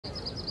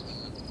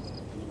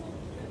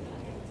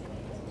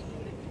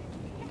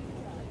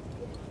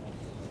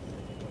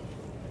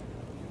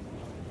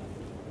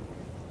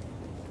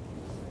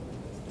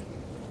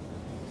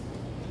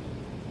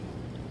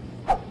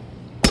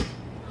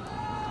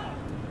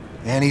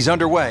And he's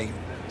underway.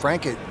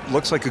 Frank, it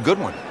looks like a good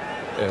one.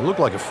 Yeah, it looked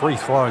like a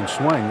free-flowing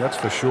swing, that's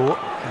for sure.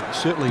 It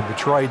certainly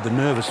betrayed the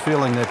nervous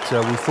feeling that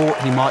we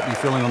thought he might be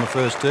feeling on the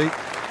first tee.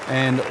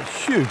 And a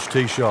huge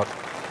tee shot.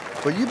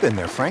 But you've been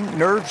there, Frank.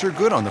 Nerves are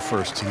good on the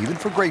first tee, even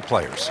for great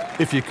players.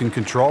 If you can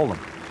control them.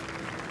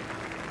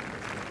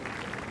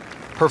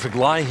 Perfect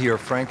lie here,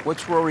 Frank.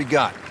 What's Rory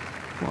got?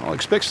 Well, I'll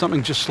expect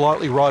something just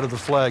slightly right of the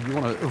flag. You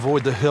want to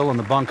avoid the hill and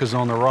the bunkers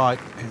on the right.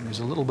 And there's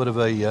a little bit of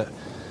a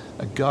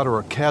gut or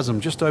a chasm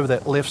just over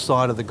that left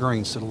side of the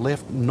green. So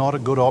left, not a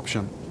good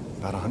option.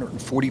 About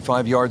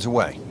 145 yards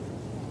away.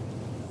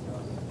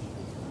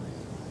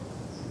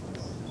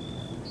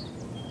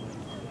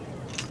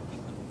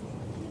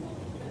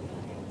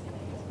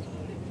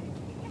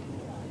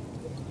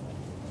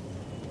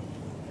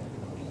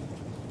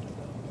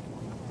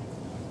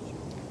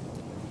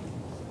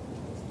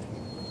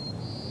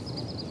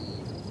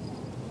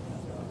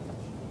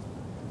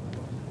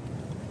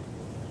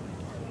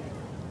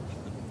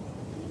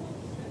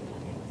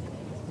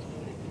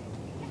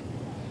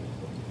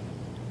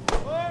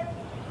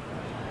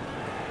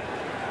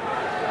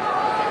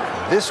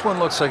 This one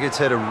looks like it's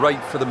headed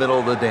right for the middle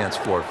of the dance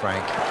floor,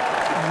 Frank.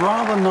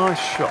 Rather nice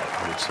shot,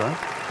 I would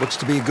say. Looks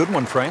to be a good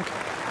one, Frank.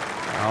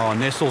 Oh,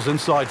 nestles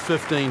inside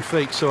 15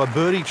 feet, so a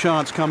birdie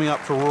chance coming up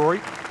for Rory.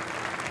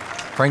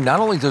 Frank, not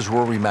only does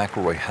Rory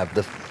McIlroy have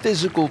the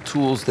physical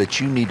tools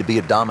that you need to be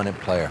a dominant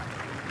player,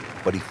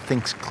 but he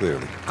thinks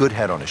clearly. Good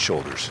head on his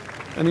shoulders.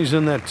 And he's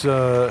in that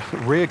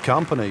rare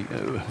company,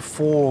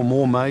 4 or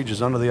more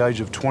majors under the age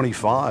of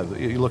 25.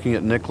 You're looking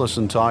at Nicklaus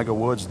and Tiger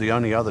Woods, the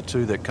only other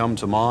two that come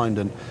to mind.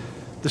 And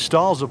the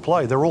styles of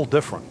play, they're all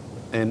different.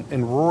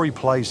 And Rory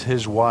plays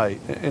his way.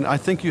 And I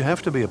think you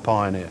have to be a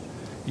pioneer.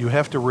 You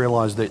have to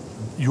realize that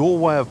your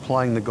way of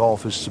playing the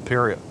golf is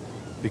superior,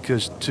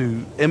 because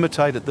to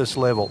imitate at this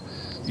level,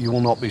 you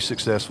will not be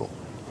successful.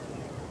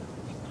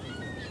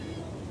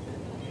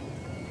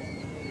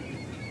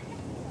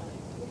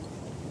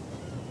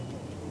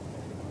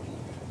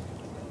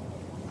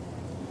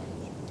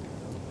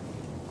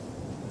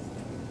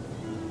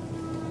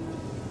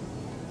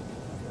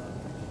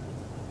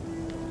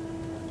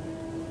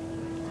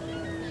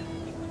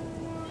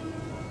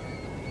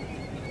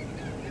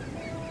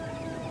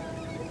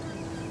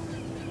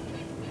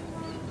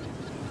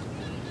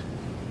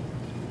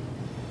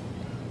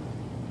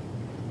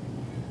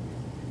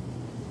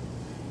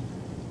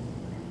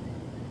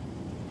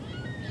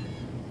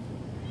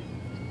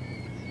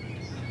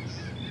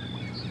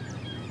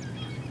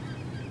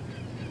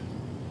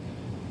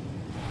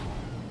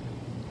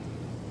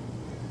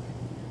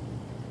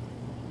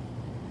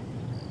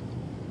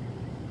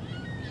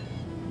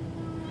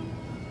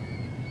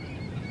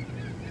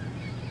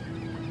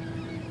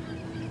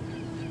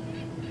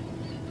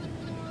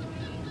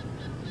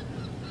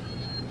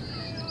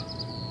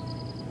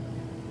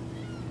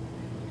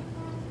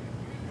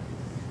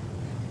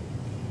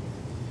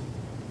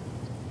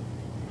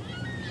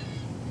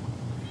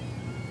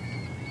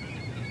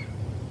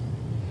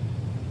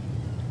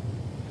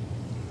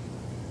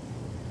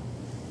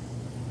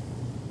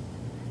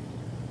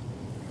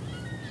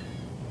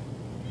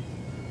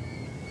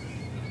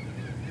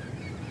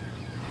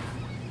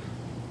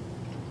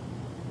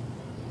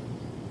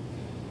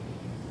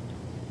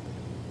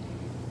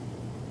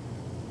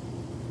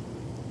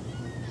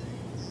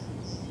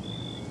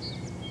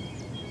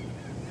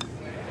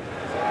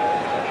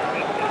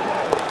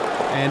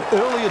 And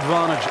early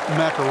advantage,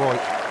 McIlroy.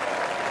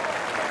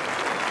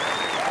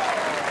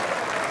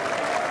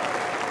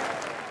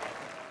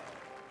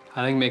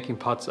 I think making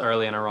putts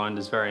early in a round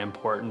is very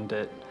important.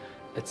 It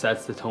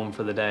sets the tone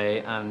for the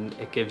day and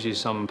it gives you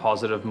some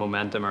positive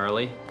momentum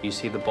early. You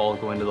see the ball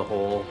go into the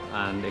hole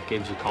and it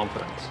gives you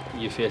confidence.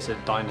 You face a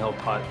downhill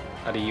putt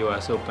at a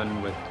US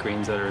Open with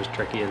greens that are as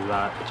tricky as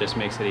that, it just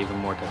makes it even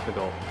more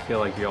difficult. I feel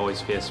like you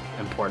always face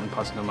important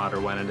putts no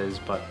matter when it is,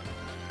 but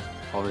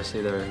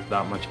obviously they're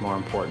that much more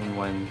important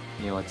when,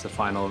 you know, it's the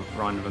final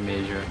round of a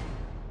major.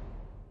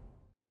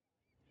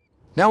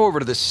 Now over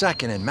to the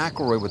second, and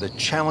McIlroy with a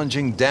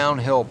challenging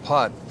downhill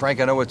putt.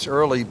 Frank, I know it's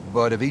early,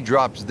 but if he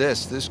drops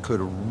this could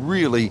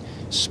really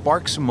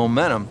spark some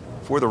momentum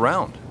for the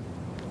round.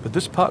 But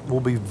this putt will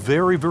be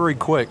very, very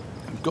quick.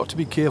 You've got to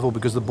be careful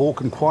because the ball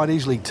can quite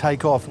easily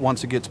take off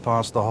once it gets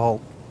past the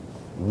hole.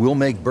 Will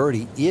make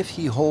birdie if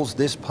he holds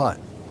this putt.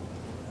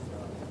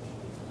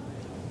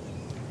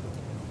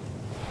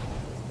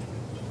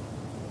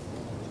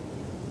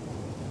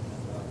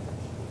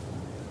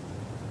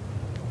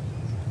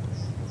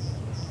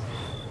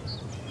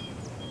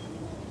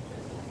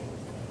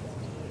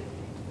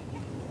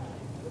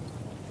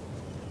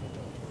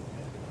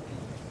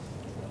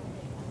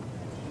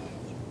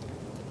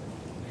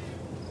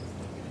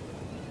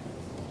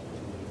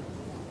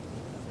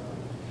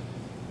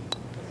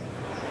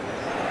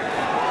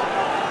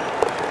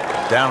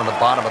 Down on the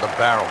bottom of the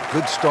barrel.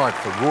 Good start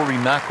for Rory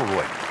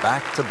McIlroy.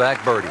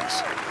 Back-to-back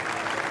birdies.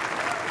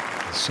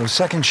 So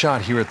second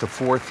shot here at the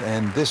fourth,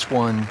 and this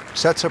one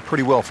sets up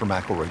pretty well for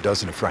McIlroy,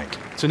 doesn't it, Frank?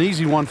 It's an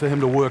easy one for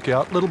him to work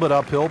out. A little bit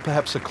uphill,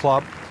 perhaps a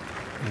club.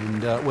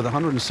 And with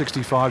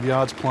 165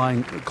 yards,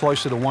 playing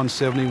closer to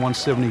 170,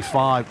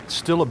 175,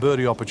 still a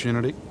birdie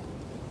opportunity.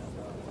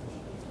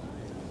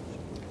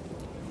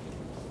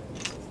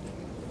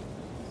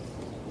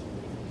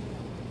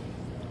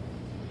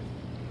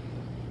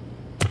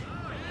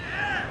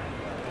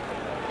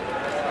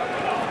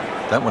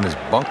 That one is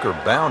bunker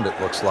bound, it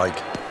looks like.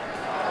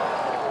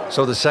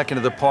 So the second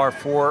of the par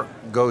 4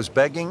 goes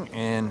begging,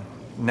 and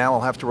now I'll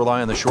have to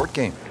rely on the short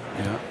game.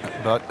 Yeah,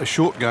 but a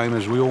short game,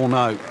 as we all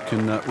know,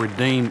 can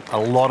redeem a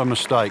lot of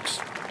mistakes.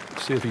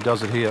 Let's see if he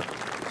does it here.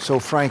 So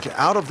Frank,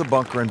 out of the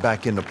bunker and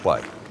back into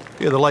play.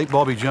 Yeah, the late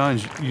Bobby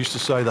Jones used to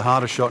say the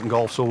hardest shot in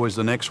golf's always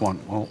the next one.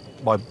 Well,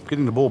 by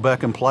getting the ball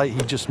back in play, he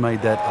just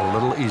made that a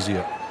little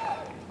easier.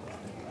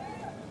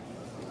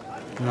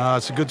 No,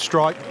 it's a good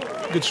strike.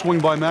 Good swing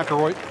by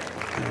McIlroy.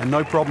 And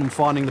no problem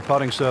finding the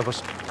putting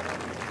surface.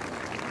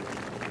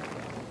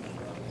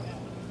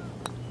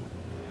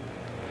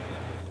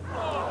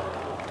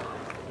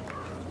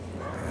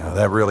 Yeah,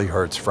 that really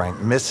hurts, Frank,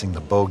 missing the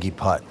bogey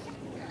putt.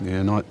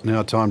 Yeah,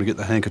 now time to get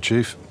the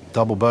handkerchief.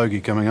 Double bogey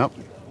coming up.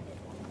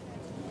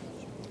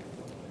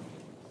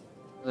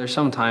 There's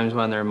some times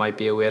when there might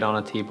be a wait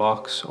on a tee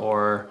box,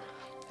 or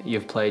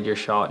you've played your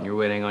shot and you're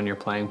waiting on your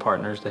playing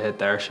partners to hit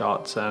their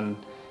shots, and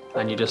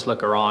you just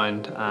look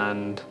around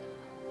and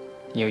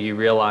you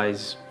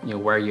realize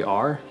where you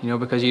are,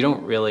 because you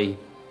don't really,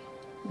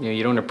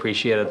 you don't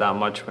appreciate it that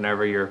much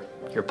whenever you're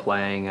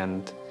playing,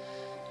 and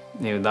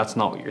that's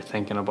not what you're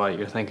thinking about.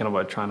 You're thinking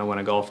about trying to win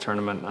a golf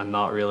tournament and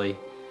not really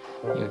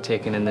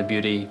taking in the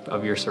beauty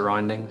of your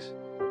surroundings.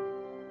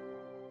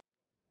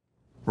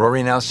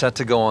 Rory now set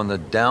to go on the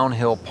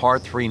downhill par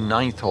 3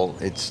 ninth hole.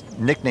 It's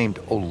nicknamed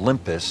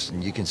Olympus,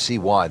 and you can see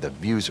why. The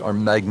views are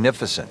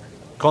magnificent.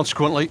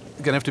 Consequently,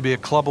 going to have to be a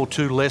club or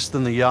two less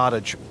than the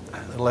yardage.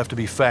 That'll have to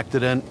be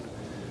factored in.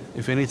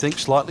 If anything,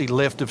 slightly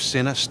left of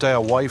centre, stay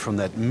away from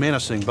that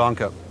menacing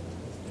bunker.